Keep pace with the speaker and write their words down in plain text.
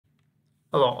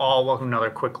Hello all, welcome to another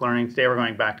quick learning. Today we're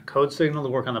going back to CodeSignal to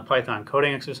work on the Python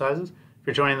coding exercises. If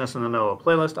you're joining us in the middle of a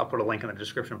playlist, I'll put a link in the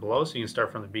description below so you can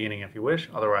start from the beginning if you wish.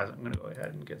 Otherwise, I'm going to go ahead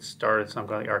and get started. So I'm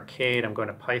going to the arcade, I'm going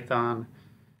to Python,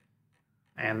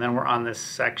 and then we're on this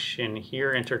section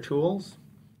here, Enter Tools,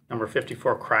 number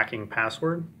 54, cracking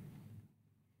password.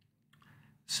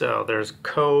 So there's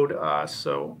code,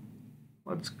 so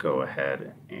let's go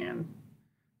ahead and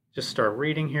just start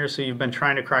reading here. So you've been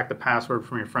trying to crack the password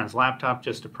from your friend's laptop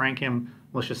just to prank him,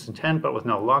 malicious intent, but with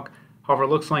no luck. However, it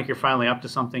looks like you're finally up to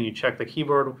something. You check the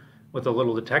keyboard with a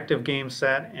little detective game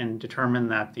set and determine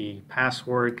that the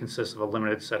password consists of a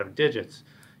limited set of digits.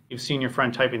 You've seen your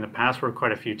friend typing the password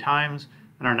quite a few times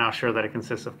and are now sure that it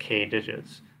consists of k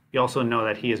digits. You also know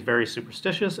that he is very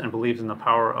superstitious and believes in the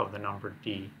power of the number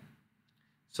d.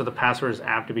 So the password is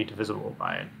apt to be divisible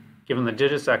by it. Given the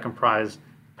digits that comprise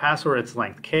password, its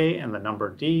length k, and the number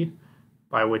d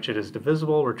by which it is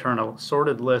divisible, return a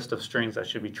sorted list of strings that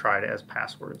should be tried as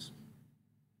passwords.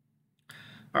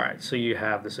 All right, so you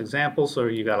have this example. So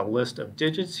you got a list of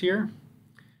digits here,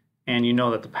 and you know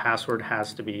that the password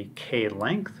has to be k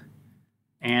length,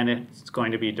 and it's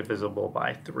going to be divisible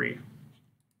by 3.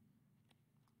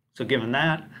 So given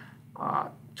that,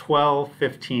 12,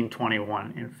 15,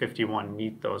 21, and 51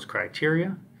 meet those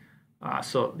criteria.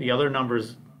 So the other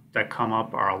numbers that come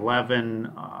up are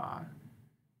 11,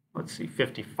 let's see,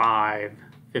 55,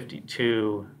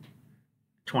 52,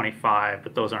 25,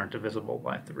 but those aren't divisible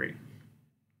by 3.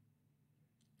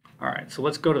 All right, so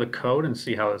let's go to the code and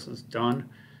see how this is done.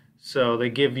 So they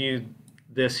give you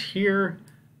this here,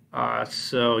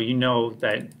 so you know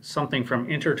that something from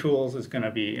intertools is going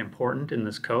to be important in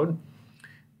this code.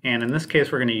 And in this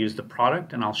case, we're going to use the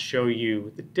product, and I'll show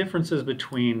you the differences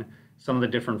between some of the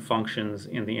different functions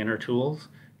in the intertools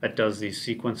that does these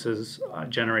sequences,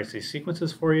 generates these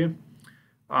sequences for you.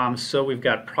 So we've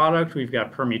got product, we've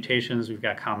got permutations, we've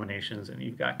got combinations, and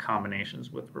you've got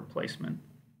combinations with replacement.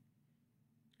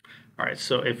 All right,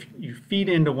 so if you feed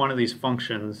into one of these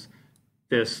functions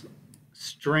this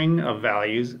string of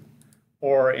values,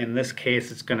 or in this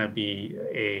case, it's going to be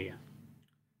a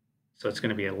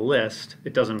list.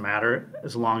 It doesn't matter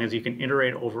as long as you can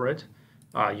iterate over it.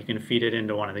 You can feed it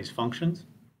into one of these functions.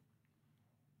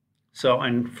 So,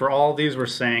 and for all these, we're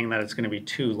saying that it's going to be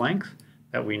 2 length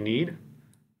that we need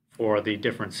for the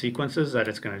different sequences that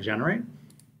it's going to generate.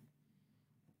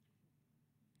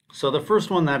 So the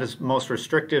first one that is most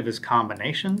restrictive is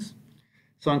combinations.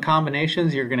 So in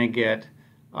combinations, you're going to get,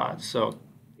 so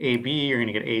AB, you're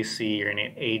going to get AC, you're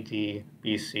going to get AD,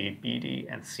 BC,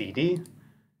 BD, and CD.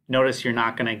 Notice you're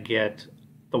not going to get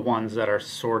the ones that are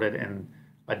sorted in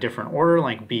a different order,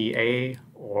 like BA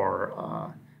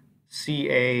or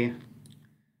CA.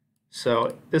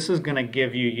 So this is going to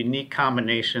give you unique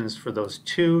combinations for those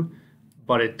two,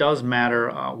 but it does matter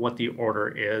what the order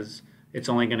is. It's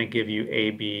only going to give you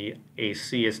AB,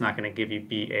 AC. It's not going to give you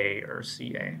BA or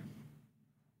CA.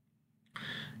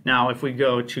 Now, if we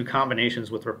go to combinations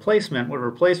with replacement, what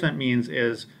replacement means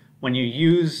is when you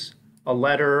use a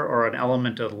letter or an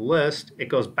element of the list, it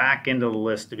goes back into the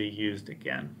list to be used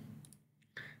again.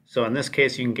 So in this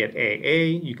case, you can get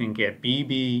AA, you can get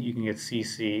BB, you can get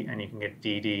CC, and you can get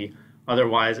DD.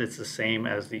 Otherwise, it's the same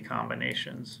as the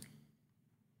combinations.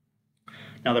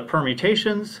 Now the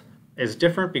permutations is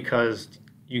different because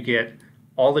you get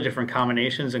all the different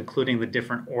combinations, including the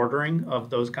different ordering of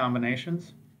those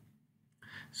combinations.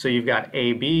 So you've got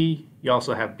AB, you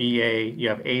also have BA, you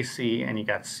have AC, and you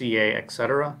got CA,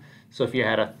 etc. So if you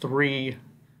had a 3,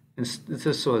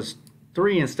 this was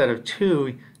 3 instead of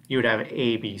 2, you would have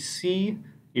ABC,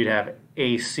 you'd have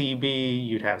ACB,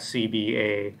 you'd have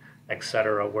CBA,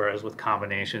 etc. Whereas with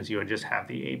combinations, you would just have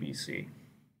the ABC.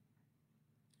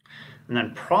 And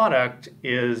then product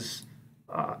is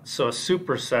so a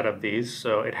superset of these.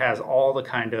 So it has all the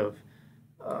kind of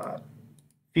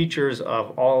features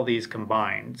of all these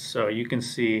combined. So you can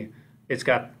see it's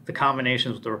got the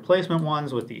combinations with the replacement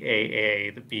ones, with the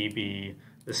AA, the BB,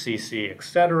 the CC,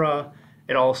 etc.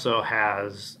 It also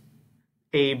has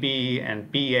AB and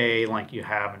BA like you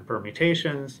have in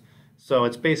permutations. So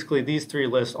it's basically these 3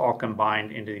 lists all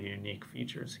combined into the unique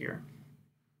features here.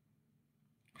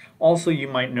 Also, you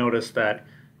might notice that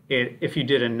if you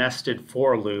did a nested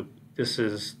for loop, this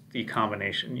is the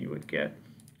combination you would get.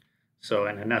 So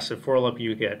in a nested for loop,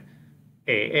 you get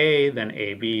AA, then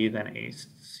AB, then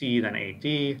AC, then AD,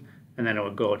 and then it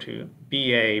would go to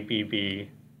BA, BB,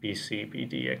 BC,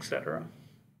 BD, etc.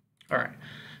 All right,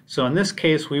 so in this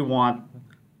case, we want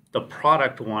the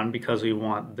product one because we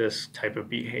want this type of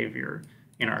behavior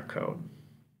in our code.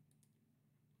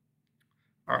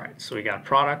 All right, so we got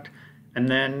product, and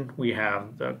then we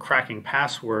have the cracking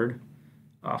password.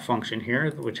 function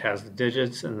here, which has the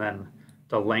digits and then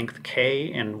the length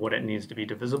k and what it needs to be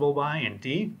divisible by in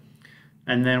D.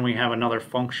 And then we have another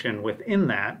function within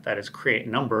that is create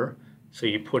number. So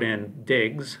you put in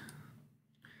digs.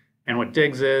 And what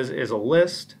digs is a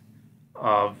list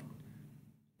of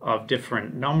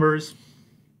different numbers.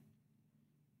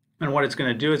 And what it's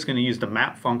going to do, it's going to use the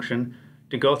map function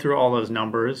to go through all those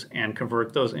numbers and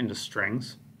convert those into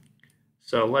strings.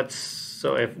 So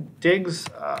if digs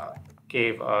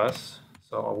gave us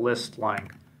a list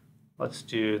like, let's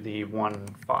do the 1,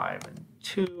 5, and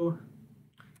 2,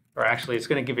 or actually it's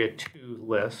going to give you a 2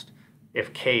 list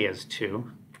if k is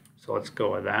 2. So let's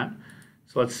go with that.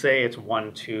 So let's say it's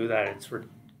 1, 2 that it's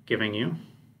giving you.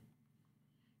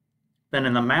 Then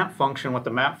in the map function, what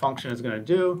the map function is going to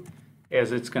do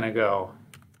is it's going to go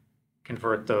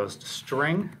convert those to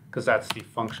string, because that's the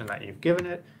function that you've given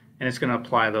it, and it's going to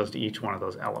apply those to each one of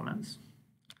those elements.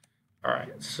 All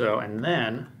right, so and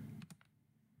then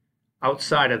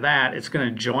outside of that, it's going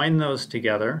to join those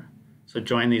together. So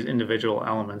join these individual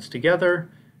elements together,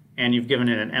 and you've given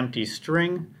it an empty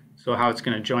string. So how it's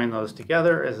going to join those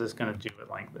together is it's going to do it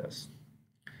like this.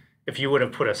 If you would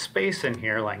have put a space in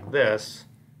here like this,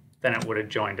 then it would have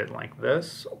joined it like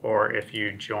this. Or if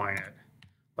you join it,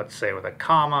 let's say with a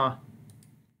comma,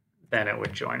 then it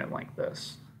would join it like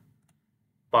this.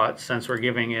 But since we're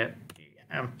giving it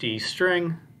the empty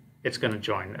string, it's going to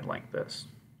join it like this.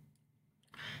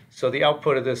 So the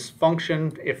output of this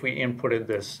function, if we inputted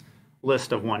this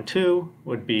list of 1, 2,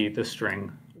 would be the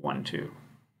string 1, 2.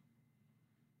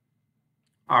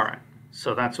 All right,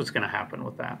 so that's what's going to happen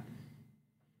with that.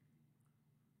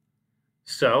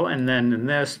 So, and then in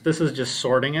this is just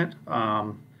sorting it.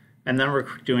 And then we're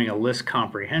doing a list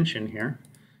comprehension here.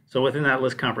 So within that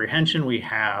list comprehension, we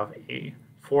have a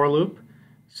for loop.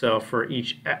 So for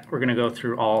each, we're going to go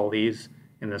through all these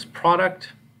in this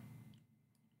product.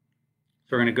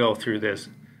 So we're going to go through this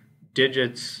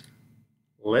digits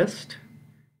list,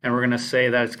 and we're going to say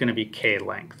that it's going to be k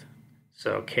length.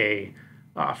 So k,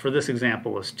 for this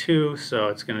example, is 2, so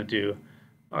it's going to do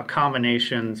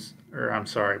combinations, or I'm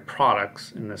sorry,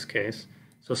 products in this case.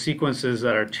 So sequences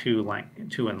that are 2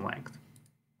 in length.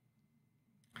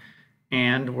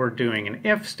 And we're doing an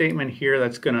if statement here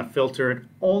that's going to filter it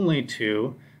only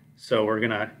to, so we're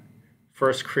going to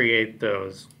first create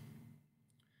those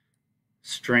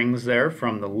strings there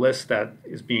from the list that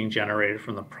is being generated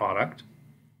from the product.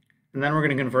 And then we're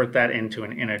going to convert that into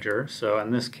an integer. So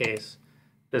in this case,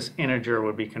 this integer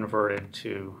would be converted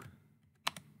to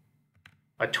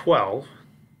a 12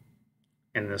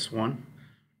 in this one.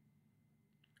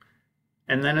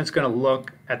 And then it's going to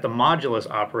look at the modulus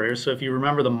operator. So if you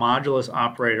remember, the modulus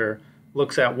operator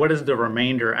looks at what is the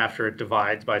remainder after it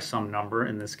divides by some number,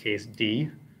 in this case d.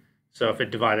 So if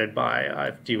it divided by,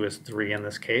 if d was 3 in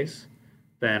this case,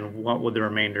 then what would the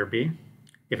remainder be?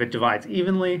 If it divides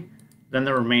evenly, then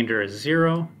the remainder is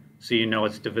 0, so you know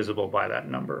it's divisible by that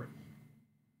number.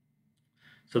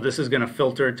 So this is going to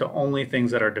filter to only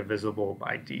things that are divisible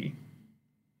by d.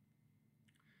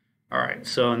 All right,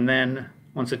 so and then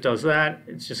once it does that,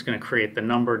 it's just going to create the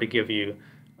number to give you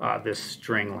this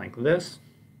string like this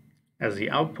as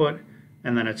the output,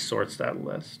 and then it sorts that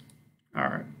list. All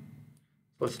right,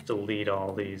 let's delete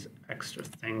all these extra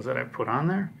things that I put on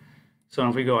there. So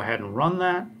if we go ahead and run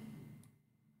that,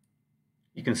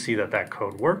 you can see that that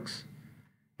code works.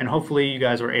 And hopefully you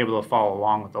guys were able to follow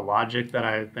along with the logic that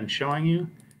I've been showing you,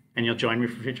 and you'll join me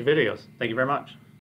for future videos. Thank you very much.